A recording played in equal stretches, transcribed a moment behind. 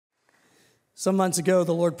Some months ago,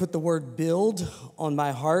 the Lord put the word build on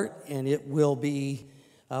my heart, and it will be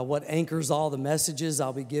what anchors all the messages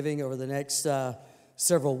I'll be giving over the next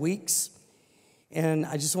several weeks. And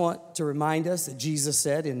I just want to remind us that Jesus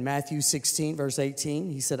said in Matthew 16, verse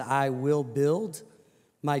 18, he said, I will build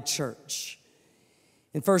my church.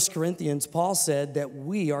 In 1 Corinthians, Paul said that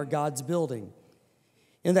we are God's building.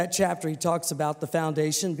 In that chapter, he talks about the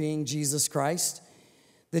foundation being Jesus Christ,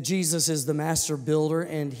 that Jesus is the master builder,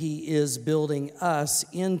 and he is building us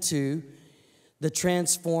into the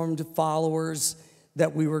transformed followers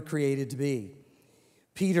that we were created to be.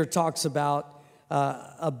 Peter talks about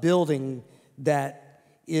a building that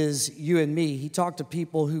is you and me. He talked to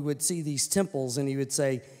people who would see these temples, and he would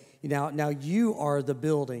say, now you are the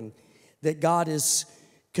building that God is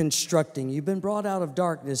constructing. You've been brought out of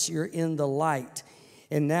darkness. You're in the light.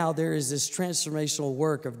 And now there is this transformational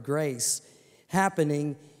work of grace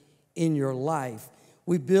happening in your life.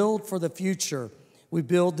 We build for the future. We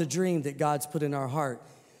build the dream that God's put in our heart.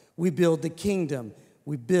 We build the kingdom.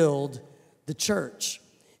 We build the church.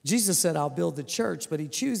 Jesus said, I'll build the church, but he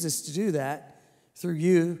chooses to do that through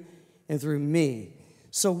you and through me.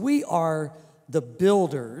 So we are the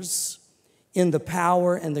builders in the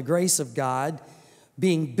power and the grace of God,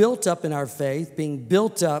 being built up in our faith, being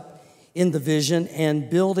built up in the vision, and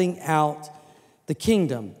building out the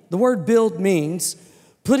kingdom. The word build means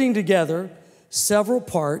putting together several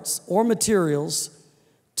parts or materials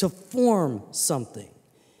to form something.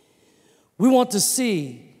 We want to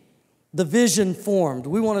see the vision formed.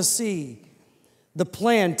 We want to see the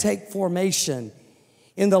plan take formation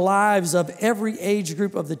in the lives of every age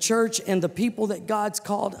group of the church and the people that God's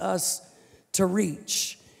called us to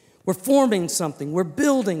reach. We're forming something. We're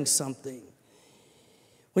building something.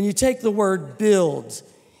 When you take the word build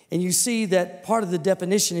and you see that part of the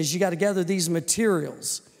definition is you got to gather these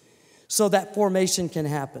materials so that formation can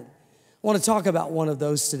happen. I want to talk about one of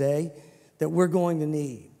those today that we're going to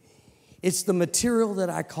need. It's the material that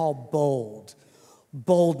I call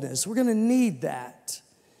boldness. We're going to need that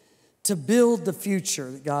to build the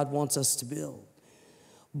future that God wants us to build.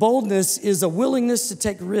 Boldness is a willingness to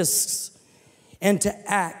take risks and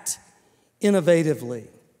to act innovatively.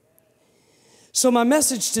 So my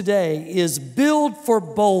message today is build for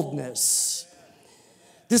boldness.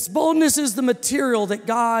 This boldness is the material that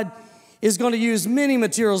God is going to use, many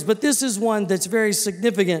materials, but this is one that's very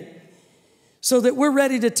significant so that we're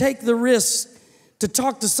ready to take the risk to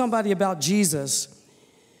talk to somebody about Jesus,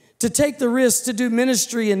 to take the risk to do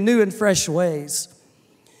ministry in new and fresh ways,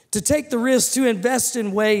 to take the risk to invest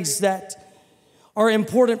in ways that are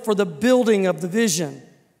important for the building of the vision.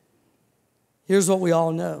 Here's what we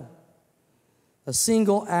all know. A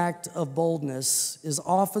single act of boldness is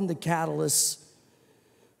often the catalyst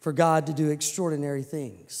for God to do extraordinary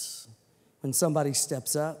things. When somebody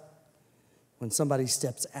steps up, when somebody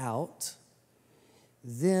steps out,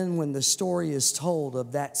 then when the story is told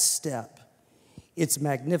of that step, it's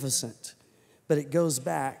magnificent. But it goes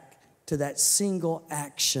back to that single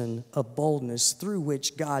action of boldness through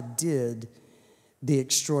which God did the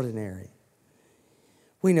extraordinary.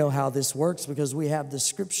 We know how this works because we have the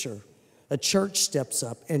scripture. A church steps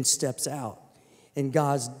up and steps out, and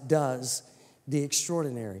God does the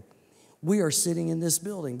extraordinary. We are sitting in this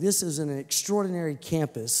building. This is an extraordinary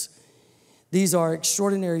campus. These are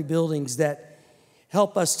extraordinary buildings that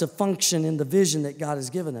help us to function in the vision that God has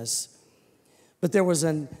given us. But there was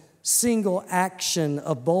a single action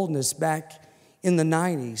of boldness back in the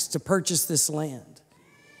 90s to purchase this land.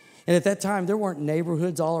 And at that time, there weren't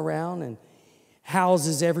neighborhoods all around and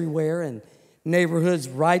houses everywhere and neighborhoods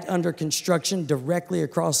right under construction directly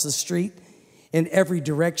across the street in every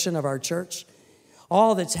direction of our church.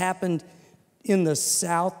 All that's happened in the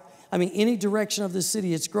south, any direction of the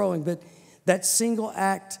city, it's growing. But that single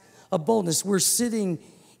act of boldness, we're sitting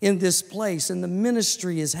in this place and the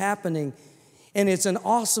ministry is happening, and it's an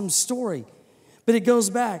awesome story. But it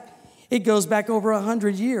goes back over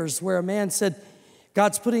 100 years where a man said,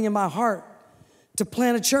 God's putting in my heart to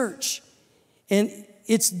plant a church. And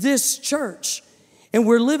it's this church. And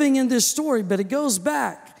we're living in this story, but it goes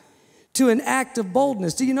back to an act of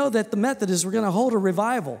boldness. Do you know that the Methodists were going to hold a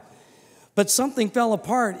revival? But something fell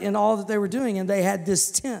apart in all that they were doing, and they had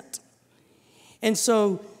this tent. And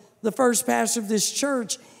so the first pastor of this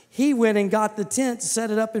church, he went and got the tent,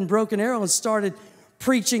 set it up in Broken Arrow, and started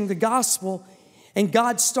preaching the gospel. And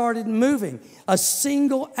God started moving. A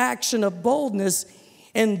single action of boldness,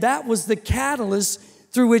 and that was the catalyst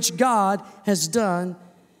through which God has done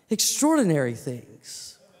extraordinary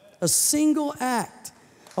things. A single act.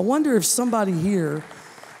 I wonder if somebody here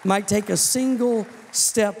might take a single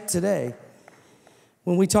step today.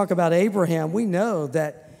 When we talk about Abraham, we know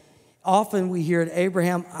that Often we hear it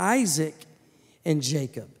Abraham, Isaac, and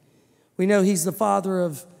Jacob. We know he's the father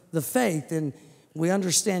of the faith, and we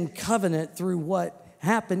understand covenant through what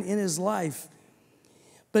happened in his life.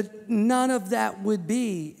 But none of that would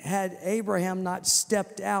be had Abraham not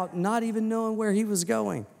stepped out, not even knowing where he was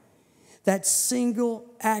going. That single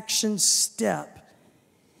action step.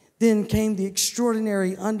 Then came the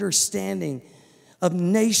extraordinary understanding of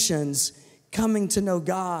nations coming to know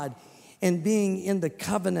God and being in the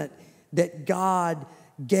covenant that God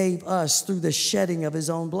gave us through the shedding of his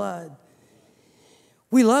own blood.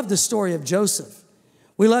 We love the story of Joseph.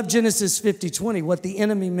 We love Genesis 50:20, what the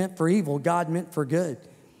enemy meant for evil, God meant for good.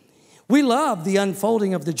 We love the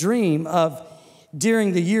unfolding of the dream of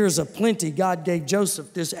during the years of plenty, God gave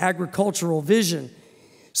Joseph this agricultural vision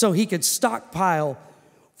so he could stockpile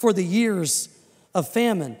for the years of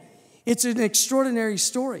famine. It's an extraordinary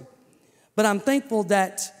story. But I'm thankful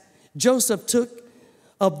that Joseph took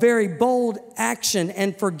a very bold action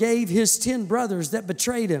and forgave his 10 brothers that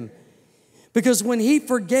betrayed him. Because when he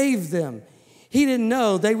forgave them, he didn't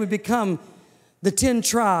know they would become the 10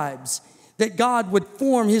 tribes, that God would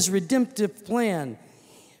form his redemptive plan.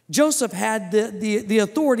 Joseph had the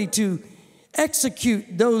authority to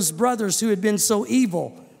execute those brothers who had been so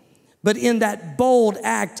evil. But in that bold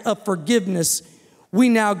act of forgiveness, we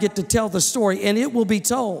now get to tell the story, and it will be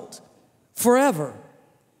told forever.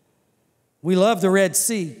 We love the Red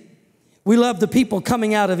Sea. We love the people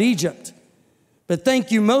coming out of Egypt. But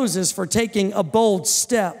thank you, Moses, for taking a bold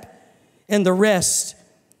step, and the rest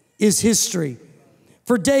is history.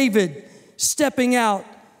 For David stepping out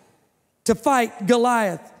to fight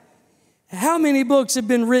Goliath. How many books have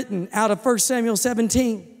been written out of 1 Samuel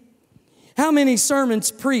 17? How many sermons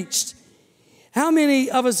preached? How many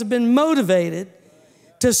of us have been motivated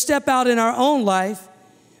to step out in our own life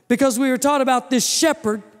because we were taught about this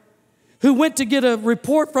shepherd who went to get a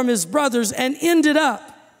report from his brothers and ended up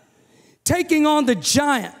taking on the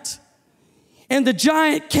giant. And the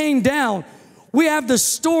giant came down. We have the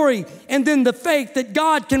story and then the faith that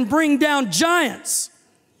God can bring down giants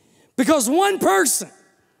because one person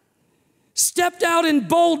stepped out in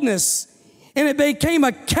boldness and it became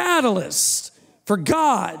a catalyst for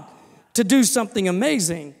God to do something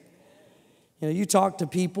amazing. You know, you talk to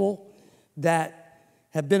people that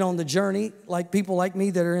have been on the journey, like people like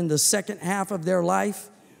me that are in the second half of their life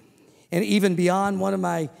and even beyond. One of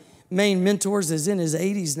my main mentors is in his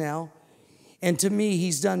 80s now. And to me,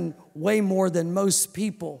 he's done way more than most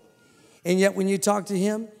people. And yet when you talk to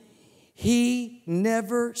him, he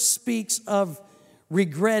never speaks of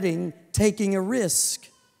regretting taking a risk.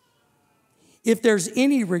 If there's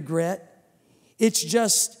any regret, it's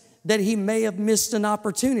just that he may have missed an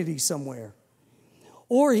opportunity somewhere.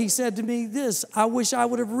 Or he said to me this, I wish I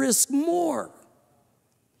would have risked more.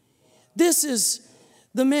 This is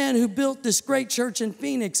the man who built this great church in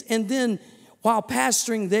Phoenix, and then while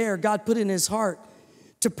pastoring there, God put in his heart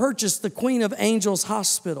to purchase the Queen of Angels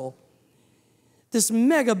Hospital, this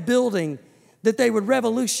mega building that they would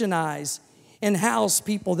revolutionize and house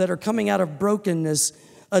people that are coming out of brokenness,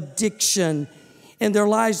 addiction, and their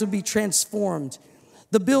lives would be transformed.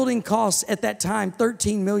 The building cost at that time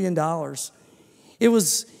 $13 million. It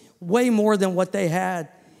was way more than what they had.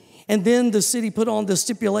 And then the city put on the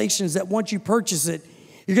stipulations that once you purchase it,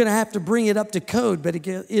 you're going to have to bring it up to code, but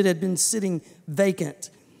it had been sitting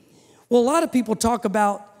vacant. Well, a lot of people talk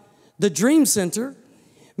about the Dream Center.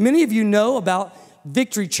 Many of you know about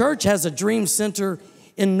Victory Church has a Dream Center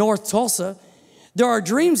in North Tulsa. There are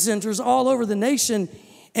dream centers all over the nation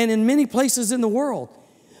and in many places in the world.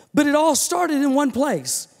 But it all started in one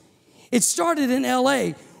place. It started in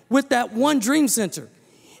LA with that one dream center.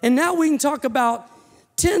 And now we can talk about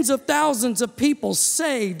tens of thousands of people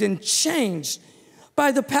saved and changed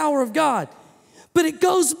by the power of God. But it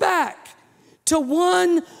goes back to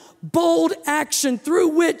one bold action through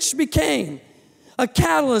which became a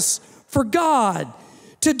catalyst for God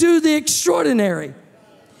to do the extraordinary.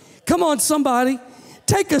 Come on, somebody.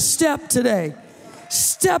 Take a step today.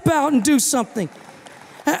 Step out and do something.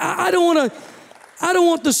 I don't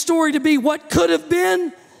want the story to be what could have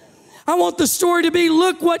been. I want the story to be,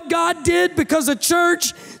 look what God did, because a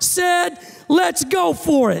church said, let's go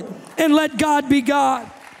for it and let God be God.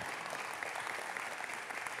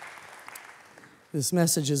 This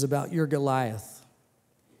message is about your Goliath.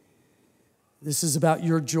 This is about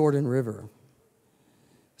your Jordan River.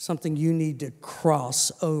 Something you need to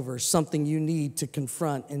cross over, something you need to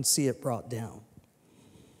confront and see it brought down.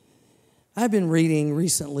 I've been reading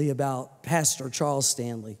recently about Pastor Charles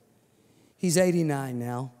Stanley. He's 89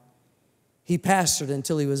 now. He pastored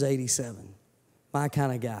until he was 87. My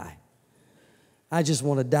kind of guy. I just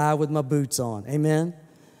want to die with my boots on. Amen?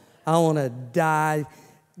 I want to die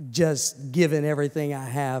just giving everything I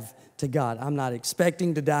have to God. I'm not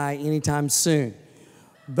expecting to die anytime soon.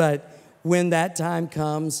 But when that time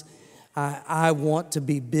comes, I want to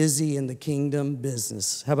be busy in the kingdom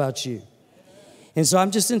business. How about you? And so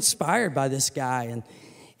I'm just inspired by this guy.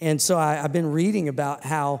 And so I've been reading about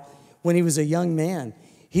how when he was a young man,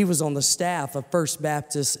 he was on the staff of First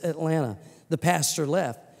Baptist Atlanta. The pastor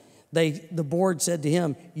left. The board said to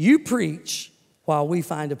him, you preach while we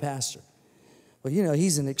find a pastor. Well, you know,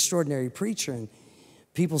 he's an extraordinary preacher. And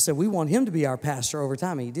people said, we want him to be our pastor over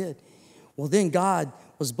time. And he did. Well, then God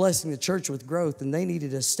was blessing the church with growth, and they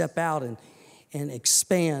needed to step out and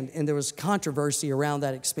expand. And there was controversy around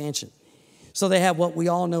that expansion. So they have what we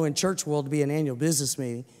all know in church world to be an annual business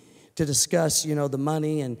meeting to discuss, you know, the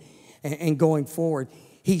money and going forward.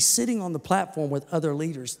 He's sitting on the platform with other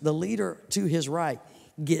leaders. The leader to his right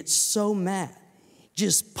gets so mad,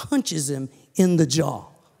 just punches him in the jaw.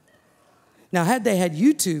 Now, had they had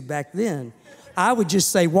YouTube back then, I would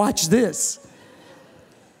just say, watch this.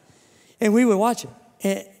 And we would watch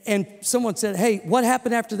it. And someone said, hey, what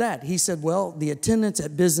happened after that? He said, well, the attendance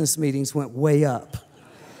at business meetings went way up.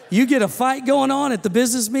 You get a fight going on at the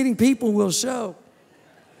business meeting, people will show.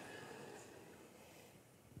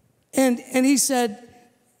 And he said,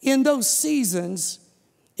 in those seasons,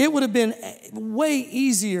 it would have been way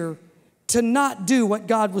easier to not do what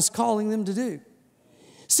God was calling them to do.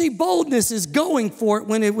 See, boldness is going for it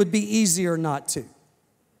when it would be easier not to.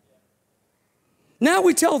 Now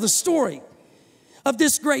we tell the story of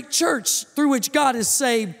this great church through which God has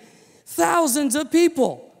saved thousands of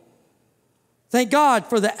people. Thank God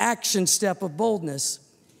for the action step of boldness.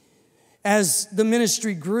 As the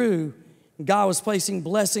ministry grew, God was placing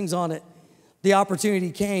blessings on it. The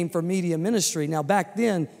opportunity came for media ministry. Now, back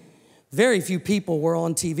then, very few people were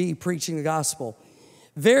on TV preaching the gospel.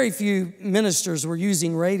 Very few ministers were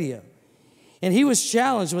using radio. And he was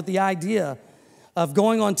challenged with the idea of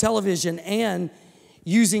going on television and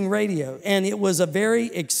using radio. And it was a very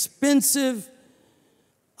expensive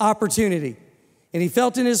opportunity. And he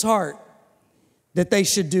felt in his heart that they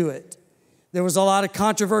should do it. There was a lot of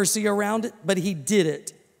controversy around it, but he did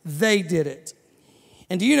it. They did it.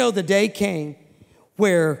 And do you know the day came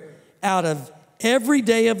where out of every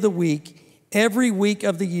day of the week, every week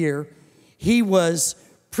of the year, he was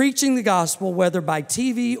preaching the gospel, whether by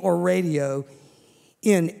TV or radio,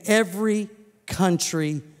 in every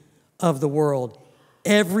country of the world.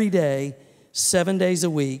 Every day, 7 days a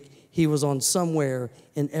week, he was on somewhere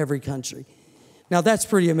in every country. Now, that's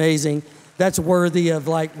pretty amazing. That's worthy of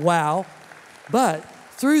like, wow. But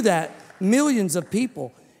through that, millions of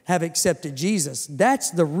people have accepted Jesus. That's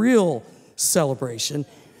the real celebration.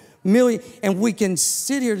 And we can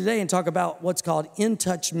sit here today and talk about what's called In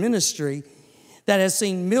Touch Ministry that has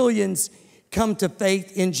seen millions come to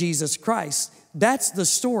faith in Jesus Christ. That's the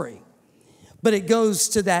story. But it goes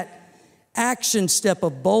to that action step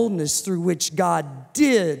of boldness through which God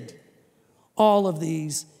did all of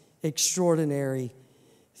these extraordinary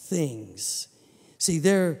things. See,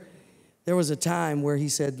 there was a time where he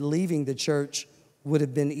said leaving the church would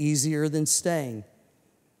have been easier than staying.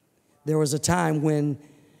 There was a time when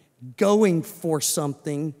going for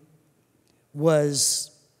something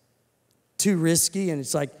was too risky, and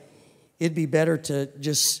it's like it'd be better to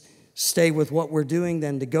just stay with what we're doing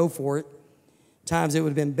than to go for it. Times it would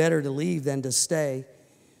have been better to leave than to stay.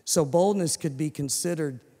 So boldness could be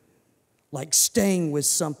considered like staying with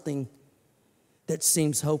something that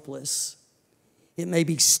seems hopeless. It may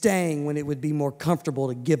be staying when it would be more comfortable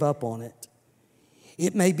to give up on it.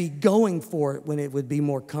 It may be going for it when it would be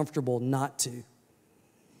more comfortable not to.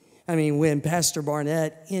 I mean, when Pastor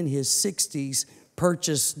Barnett in his 60s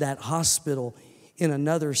purchased that hospital in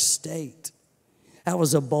another state, that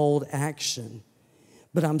was a bold action.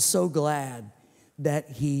 But I'm so glad that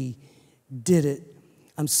he did it.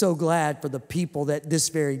 I'm so glad for the people that this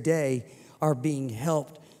very day are being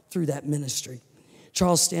helped through that ministry.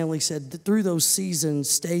 Charles Stanley said that through those seasons,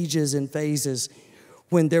 stages, and phases,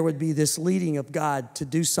 when there would be this leading of God to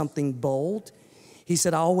do something bold, he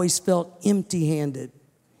said, I always felt empty-handed.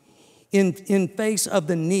 In face of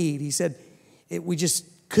the need, he said, we just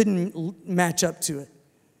couldn't match up to it.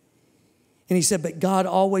 And he said, but God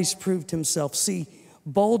always proved himself. See,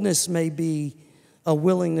 boldness may be a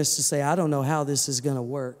willingness to say, I don't know how this is going to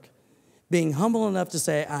work. Being humble enough to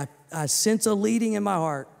say, I sense a leading in my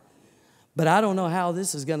heart, but I don't know how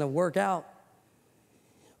this is going to work out.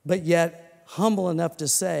 But yet, humble enough to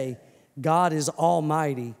say, God is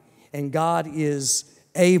almighty and God is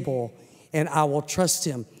able and I will trust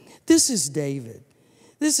him. This is David.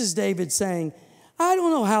 This is David saying, I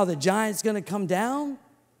don't know how the giant's going to come down.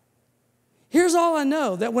 Here's all I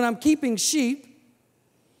know, that when I'm keeping sheep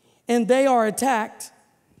and they are attacked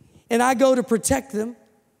and I go to protect them,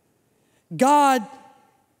 God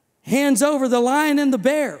hands over the lion and the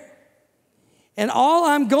bear. And all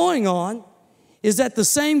I'm going on is that the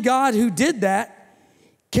same God who did that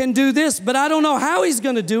can do this, but I don't know how he's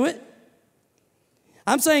going to do it.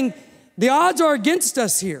 I'm saying the odds are against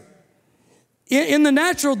us here. In the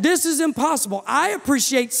natural, this is impossible. I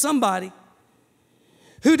appreciate somebody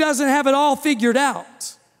who doesn't have it all figured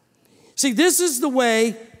out. See, this is the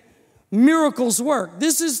way miracles work.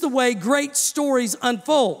 This is the way great stories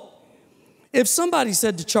unfold. If somebody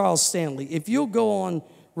said to Charles Stanley, if you'll go on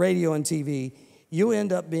radio and TV, you'll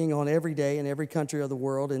end up being on every day in every country of the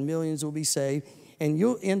world, and millions will be saved, and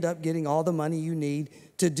you'll end up getting all the money you need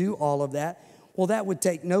to do all of that. Well, that would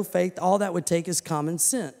take no faith. All that would take is common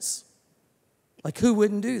sense. Like, who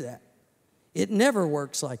wouldn't do that? It never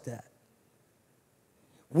works like that.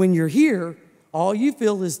 When you're here, all you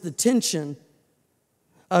feel is the tension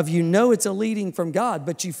of, you know, it's a leading from God,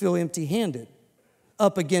 but you feel empty-handed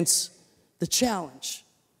up against the challenge.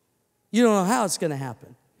 You don't know how it's going to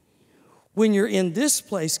happen. When you're in this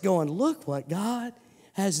place going, look what God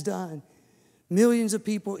has done. Millions of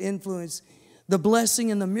people influenced, the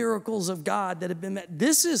blessing and the miracles of God that have been met.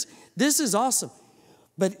 This is awesome.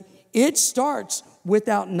 But it starts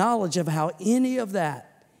without knowledge of how any of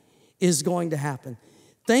that is going to happen.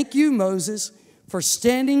 Thank you, Moses, for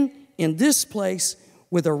standing in this place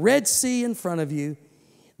with a Red Sea in front of you,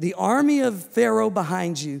 the army of Pharaoh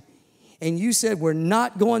behind you, and you said, we're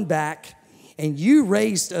not going back, and you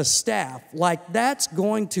raised a staff like that's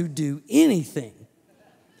going to do anything.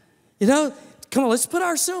 You know, come on, let's put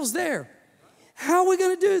ourselves there. How are we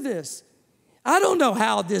going to do this? I don't know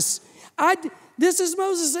how this is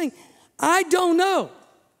Moses saying, I don't know,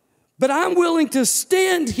 but I'm willing to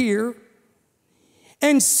stand here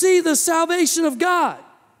and see the salvation of God.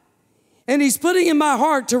 And he's putting in my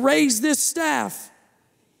heart to raise this staff.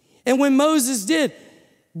 And when Moses did,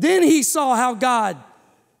 then he saw how God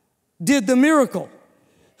did the miracle.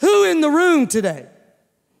 Who in the room today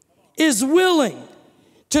is willing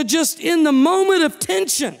to just, in the moment of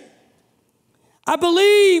tension, I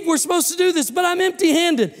believe we're supposed to do this, but I'm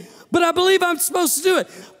empty-handed. But I believe I'm supposed to do it,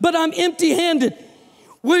 but I'm empty-handed.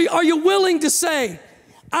 Are you willing to say,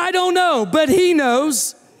 I don't know, but he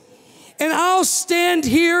knows, and I'll stand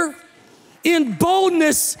here in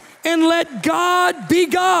boldness and let God be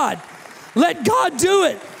God. Let God do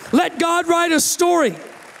it. Let God write a story.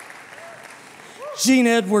 Gene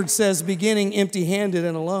Edwards says, beginning empty-handed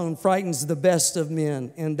and alone frightens the best of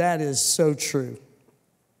men, and that is so true.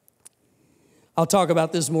 I'll talk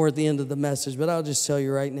about this more at the end of the message, but I'll just tell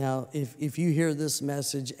you right now, if you hear this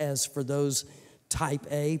message as for those type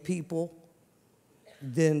A people,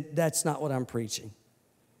 then that's not what I'm preaching.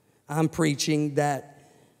 I'm preaching that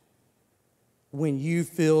when you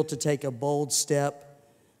feel to take a bold step,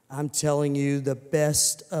 I'm telling you the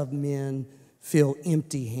best of men feel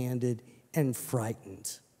empty-handed and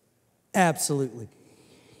frightened. Absolutely.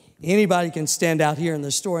 Anybody can stand out here in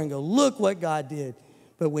the story and go, look what God did.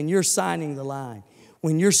 But when you're signing the line,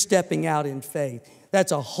 when you're stepping out in faith,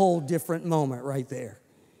 that's a whole different moment right there.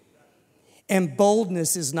 And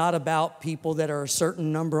boldness is not about people that are a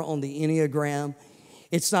certain number on the Enneagram.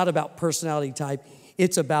 It's not about personality type.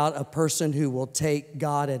 It's about a person who will take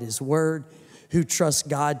God at his word, who trusts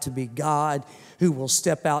God to be God, who will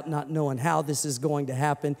step out not knowing how this is going to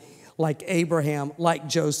happen, like Abraham, like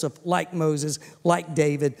Joseph, like Moses, like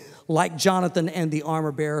David, like Jonathan and the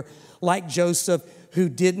armor bearer, like Joseph, who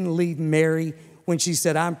didn't leave Mary when she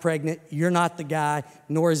said, I'm pregnant. You're not the guy,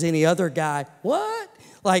 nor is any other guy. What?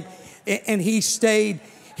 And he stayed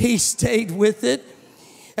with it.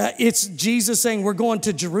 It's Jesus saying, we're going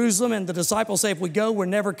to Jerusalem, and the disciples say, if we go, we're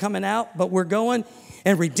never coming out, but we're going,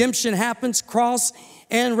 and redemption happens, cross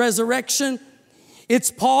and resurrection. It's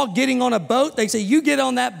Paul getting on a boat. They say, you get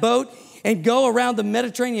on that boat and go around the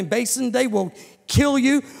Mediterranean basin. They will kill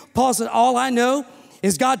you. Paul said, all I know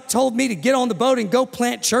is God told me to get on the boat and go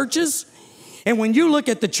plant churches. And when you look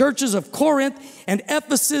at the churches of Corinth and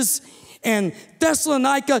Ephesus and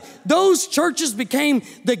Thessalonica, those churches became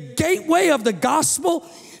the gateway of the gospel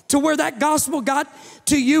to where that gospel got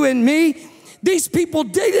to you and me. These people,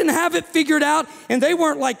 they didn't have it figured out, and they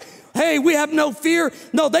weren't like, hey, we have no fear.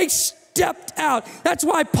 No, they stepped out. That's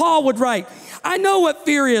why Paul would write, I know what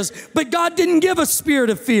fear is, but God didn't give a spirit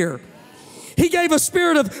of fear. He gave a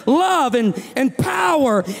spirit of love and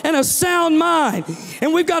power and a sound mind.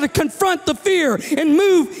 And we've got to confront the fear and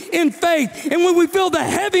move in faith. And when we feel the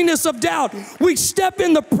heaviness of doubt, we step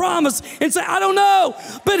in the promise and say, I don't know,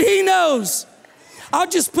 but he knows. I'll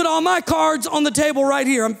just put all my cards on the table right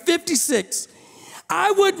here. I'm 56.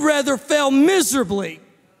 I would rather fail miserably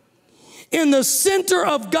in the center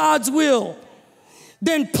of God's will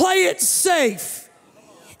than play it safe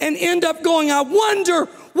and end up going, I wonder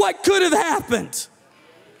what could have happened.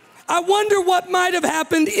 I wonder what might have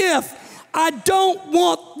happened if. I don't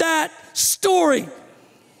want that story.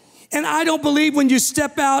 And I don't believe when you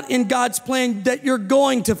step out in God's plan that you're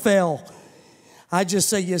going to fail. I just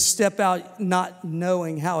say you step out not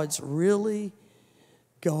knowing how it's really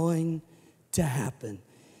going to happen.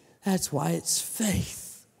 That's why it's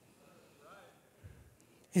faith.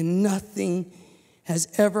 And nothing has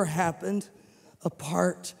ever happened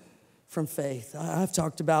apart from faith. I've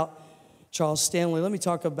talked about Charles Stanley. Let me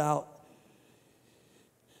talk about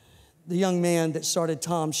the young man that started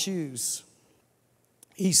Tom's Shoes.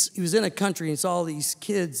 He was in a country and saw these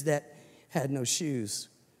kids that had no shoes.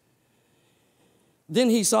 Then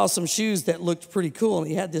he saw some shoes that looked pretty cool, and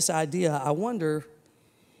he had this idea. I wonder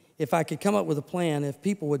if I could come up with a plan if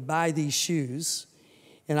people would buy these shoes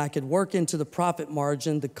and I could work into the profit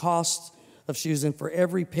margin the cost of shoes, and for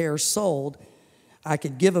every pair sold, I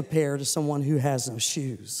could give a pair to someone who has no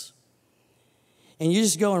shoes. And you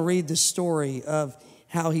just go and read the story of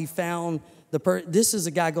how he found this is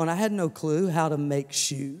a guy going, I had no clue how to make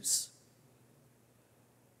shoes.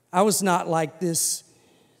 I was not like this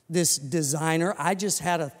designer. I just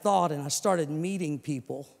had a thought, and I started meeting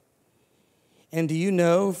people. And do you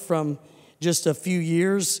know, from just a few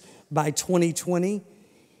years, by 2020,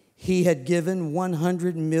 he had given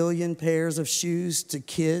 100 million pairs of shoes to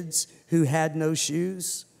kids who had no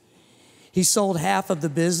shoes. He sold half of the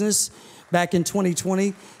business. Back in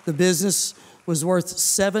 2020, the business was worth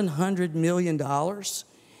 $700 million.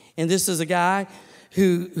 And this is a guy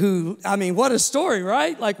who, I mean, what a story,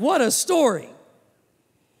 right? Like, what a story.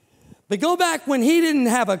 But go back when he didn't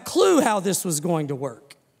have a clue how this was going to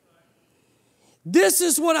work. This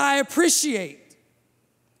is what I appreciate.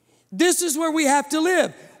 This is where we have to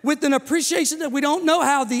live, with an appreciation that we don't know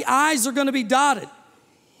how the I's are going to be dotted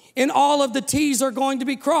and all of the T's are going to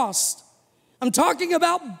be crossed. I'm talking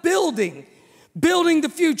about building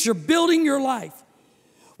the future, building your life.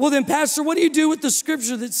 Well then, Pastor, what do you do with the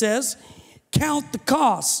scripture that says, count the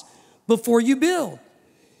costs before you build?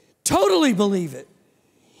 Totally believe it.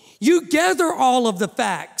 You gather all of the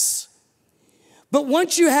facts. But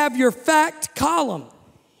once you have your fact column,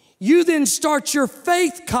 you then start your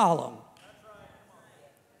faith column.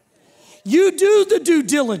 You do the due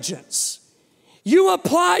diligence. You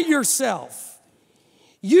apply yourself.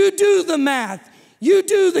 You do the math. You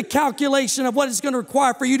do the calculation of what it's going to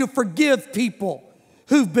require for you to forgive people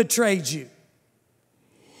who've betrayed you.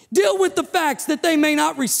 Deal with the facts that they may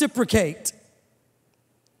not reciprocate.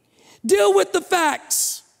 Deal with the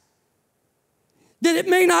facts that it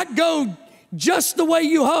may not go just the way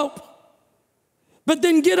you hope. But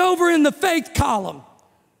then get over in the faith column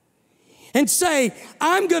and say,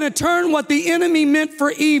 I'm going to turn what the enemy meant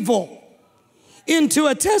for evil into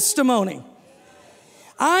a testimony.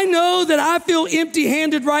 I know that I feel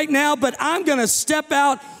empty-handed right now, but I'm going to step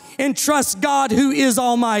out and trust God who is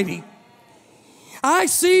almighty. I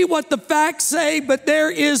see what the facts say, but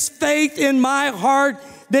there is faith in my heart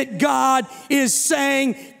that God is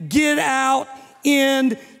saying, get out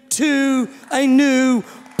into a new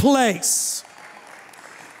place.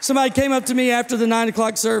 Somebody came up to me after the 9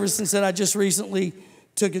 o'clock service and said, I just recently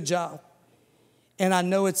took a job, and I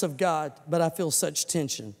know it's of God, but I feel such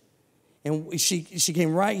tension. And she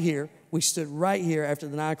came right here. We stood right here after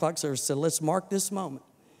the 9 o'clock service and said, let's mark this moment.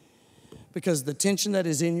 Because the tension that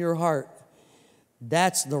is in your heart,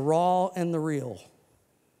 that's the raw and the real.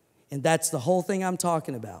 And that's the whole thing I'm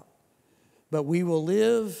talking about. But we will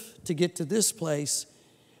live to get to this place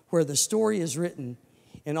where the story is written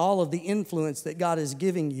and all of the influence that God is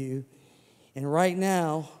giving you. And right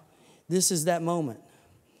now, this is that moment.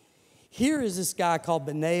 Here is this guy called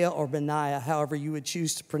Benaiah, however you would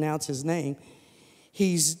choose to pronounce his name.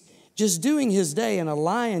 He's just doing his day, and a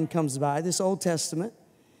lion comes by, this Old Testament,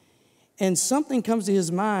 and something comes to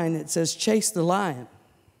his mind that says, chase the lion.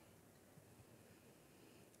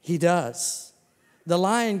 He does. The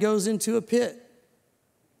lion goes into a pit.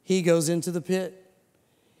 He goes into the pit.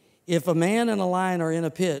 If a man and a lion are in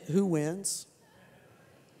a pit, who wins?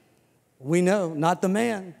 We know, not the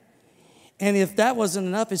man. And if that wasn't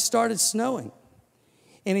enough, it started snowing.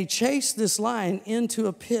 And he chased this lion into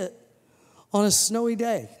a pit on a snowy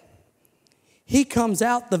day. He comes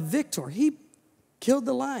out the victor. He killed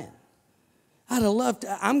the lion. I'd have loved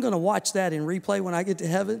to. I'm going to watch that in replay when I get to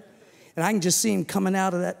heaven. And I can just see him coming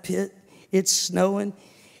out of that pit. It's snowing.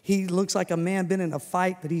 He looks like a man been in a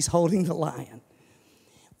fight, but he's holding the lion.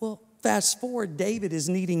 Well, fast forward, David is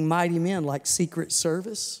needing mighty men like Secret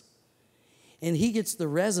Service. And he gets the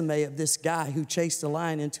resume of this guy who chased a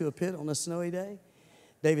lion into a pit on a snowy day.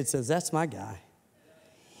 David says, that's my guy.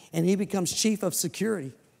 And he becomes chief of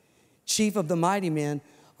security, chief of the mighty men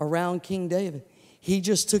around King David. He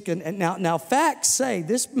just took now facts say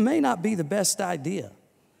this may not be the best idea,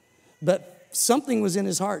 but something was in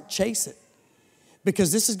his heart, chase it.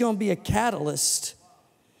 Because this is going to be a catalyst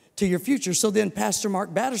to your future. So then Pastor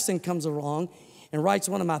Mark Batterson comes along and writes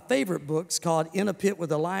one of my favorite books called In a Pit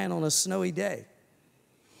with a Lion on a Snowy Day.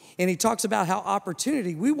 And he talks about how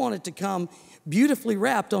opportunity, we want it to come beautifully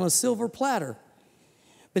wrapped on a silver platter.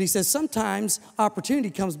 But he says sometimes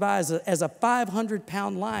opportunity comes by as a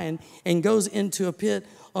 500-pound lion and goes into a pit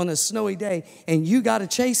on a snowy day, and you got to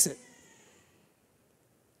chase it.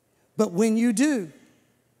 But when you do,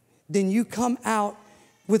 then you come out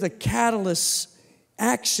with a catalyst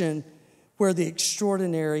action where the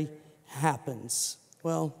extraordinary happens.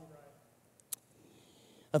 Well,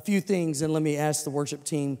 a few things, and let me ask the worship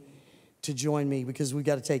team to join me because we've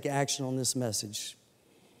got to take action on this message.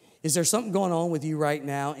 Is there something going on with you right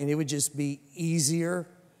now and it would just be easier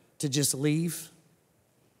to just leave?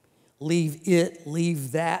 Leave it,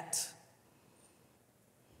 leave that.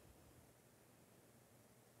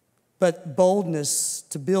 But boldness,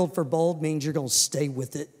 to build for bold means you're going to stay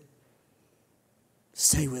with it.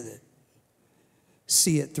 Stay with it.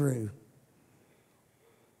 See it through.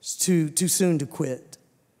 It's too soon to quit.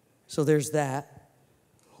 So there's that.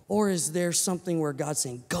 Or is there something where God's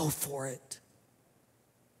saying, go for it?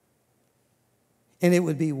 And it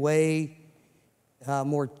would be way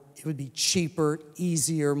more, it would be cheaper,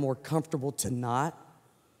 easier, more comfortable to not.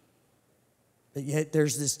 But yet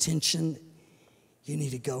there's this tension. You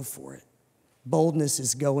need to go for it. Boldness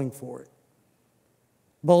is going for it.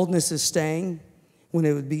 Boldness is staying when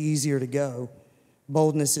it would be easier to go.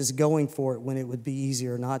 Boldness is going for it when it would be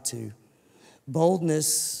easier not to.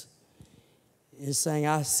 Boldness is saying,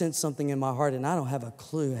 I sense something in my heart and I don't have a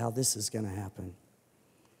clue how this is going to happen.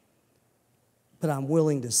 But I'm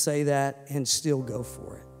willing to say that and still go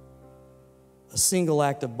for it. A single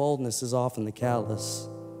act of boldness is often the catalyst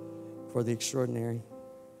for the extraordinary.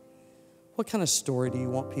 What kind of story do you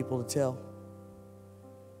want people to tell?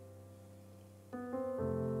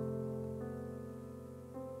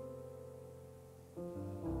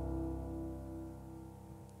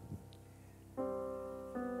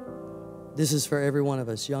 This is for every one of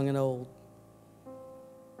us, young and old.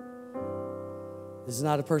 This is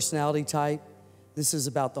not a personality type. This is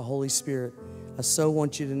about the Holy Spirit. I so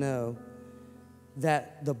want you to know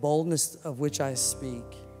that the boldness of which I speak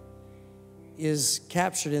is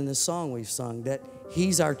captured in the song we've sung, that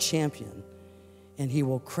He's our champion and He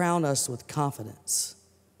will crown us with confidence.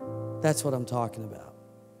 That's what I'm talking about.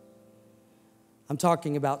 I'm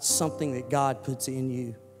talking about something that God puts in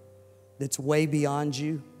you that's way beyond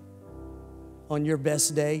you. On your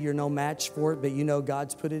best day, you're no match for it, but you know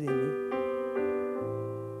God's put it in you.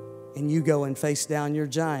 And you go and face down your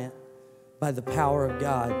giant by the power of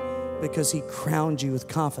God because He crowned you with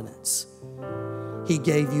confidence. He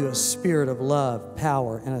gave you a spirit of love,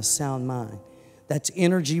 power, and a sound mind. That's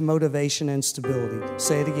energy, motivation, and stability.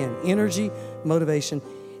 Say it again. Energy, motivation,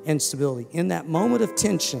 and stability. In that moment of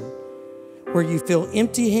tension where you feel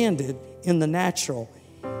empty-handed in the natural,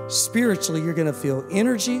 spiritually you're going to feel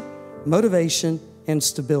energy, motivation, and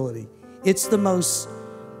stability. It's the most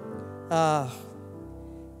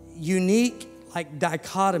unique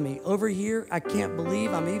dichotomy. Over here, I can't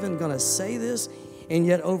believe I'm even going to say this, and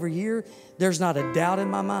yet over here, there's not a doubt in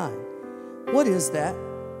my mind. What is that?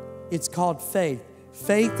 It's called faith.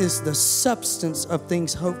 Faith is the substance of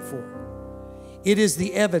things hoped for. It is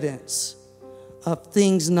the evidence of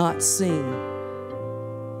things not seen.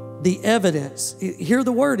 The evidence, hear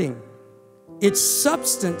the wording, it's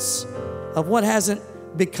substance of what hasn't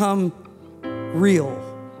become real.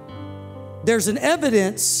 There's an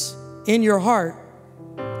evidence in your heart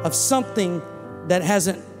of something that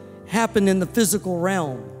hasn't happened in the physical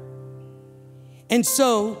realm. And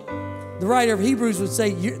so the writer of Hebrews would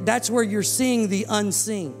say that's where you're seeing the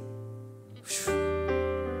unseen.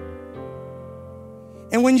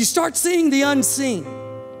 And when you start seeing the unseen,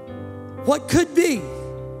 what could be,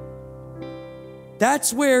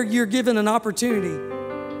 that's where you're given an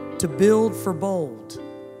opportunity to build for bold.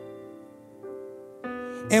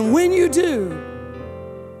 And when you do,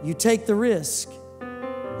 you take the risk.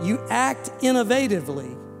 You act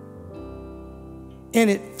innovatively. And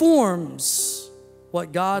it forms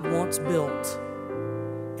what God wants built.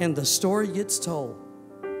 And the story gets told.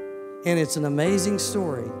 And it's an amazing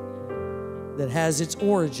story that has its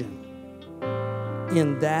origin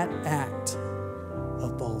in that act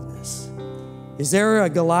of boldness. Is there a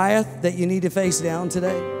Goliath that you need to face down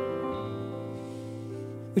today?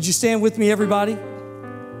 Would you stand with me, everybody?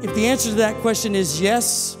 If the answer to that question is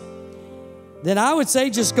yes, then I would say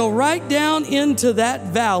just go right down into that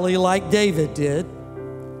valley like David did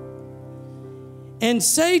and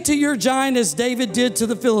say to your giant as David did to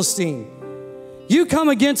the Philistine, you come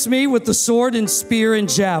against me with the sword and spear and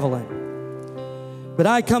javelin, but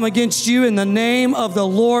I come against you in the name of the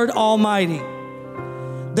Lord Almighty,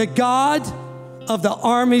 the God of the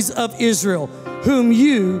armies of Israel, whom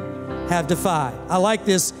you have defied. I like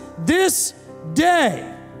this. This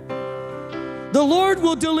day, the Lord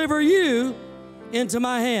will deliver you into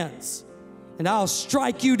my hands, and I'll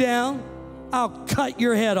strike you down. I'll cut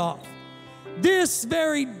your head off. This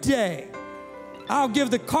very day, I'll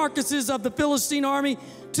give the carcasses of the Philistine army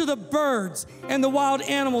to the birds and the wild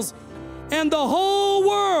animals, and the whole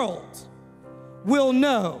world will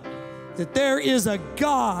know that there is a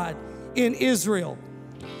God in Israel.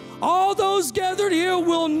 All those gathered here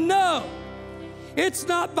will know it's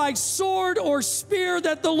not by sword or spear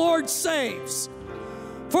that the Lord saves,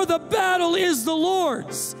 for the battle is the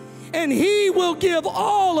Lord's, and He will give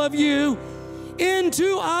all of you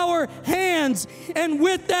into our hands. And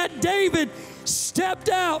with that, David stepped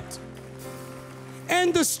out.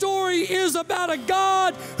 And the story is about a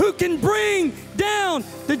God who can bring down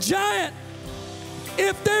the giant.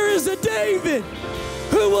 If there is a David,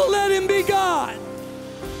 who will let him be God?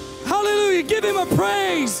 Hallelujah. Give him a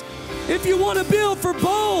praise. If you want to build for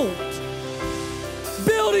bold,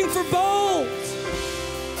 building for bold.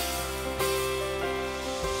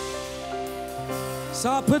 So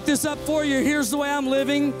I'll put this up for you. Here's the way I'm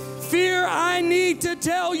living. Fear, I need to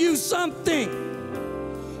tell you something.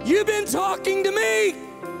 You've been talking to me.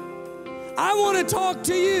 I want to talk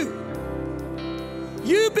to you.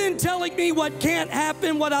 You've been telling me what can't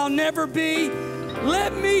happen, what I'll never be.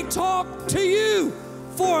 Let me talk to you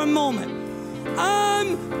for a moment.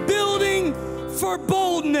 I'm building for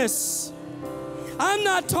boldness. I'm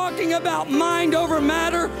not talking about mind over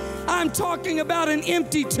matter. I'm talking about an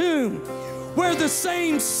empty tomb where the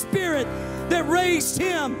same Spirit that raised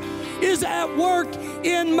Him is at work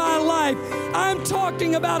in my life. I'm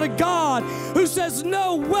talking about a God who says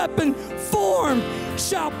no weapon formed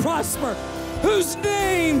shall prosper, whose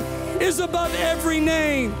name is above every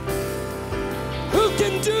name, who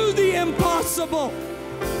can do the impossible.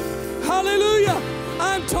 Hallelujah.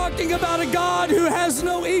 I'm talking about a God who has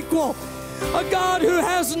no equal, a God who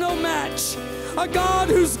has no match, a God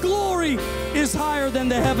whose glory is higher than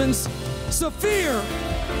the heavens. So fear,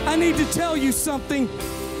 I need to tell you something.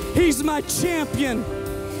 He's my champion.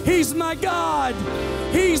 He's my God.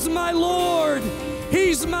 He's my Lord.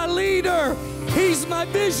 He's my leader. He's my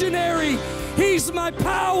visionary. He's my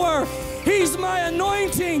power. He's my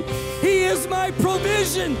anointing. He is my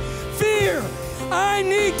provision. Fear, I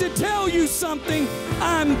need to tell you something.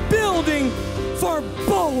 I'm building for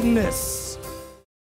boldness.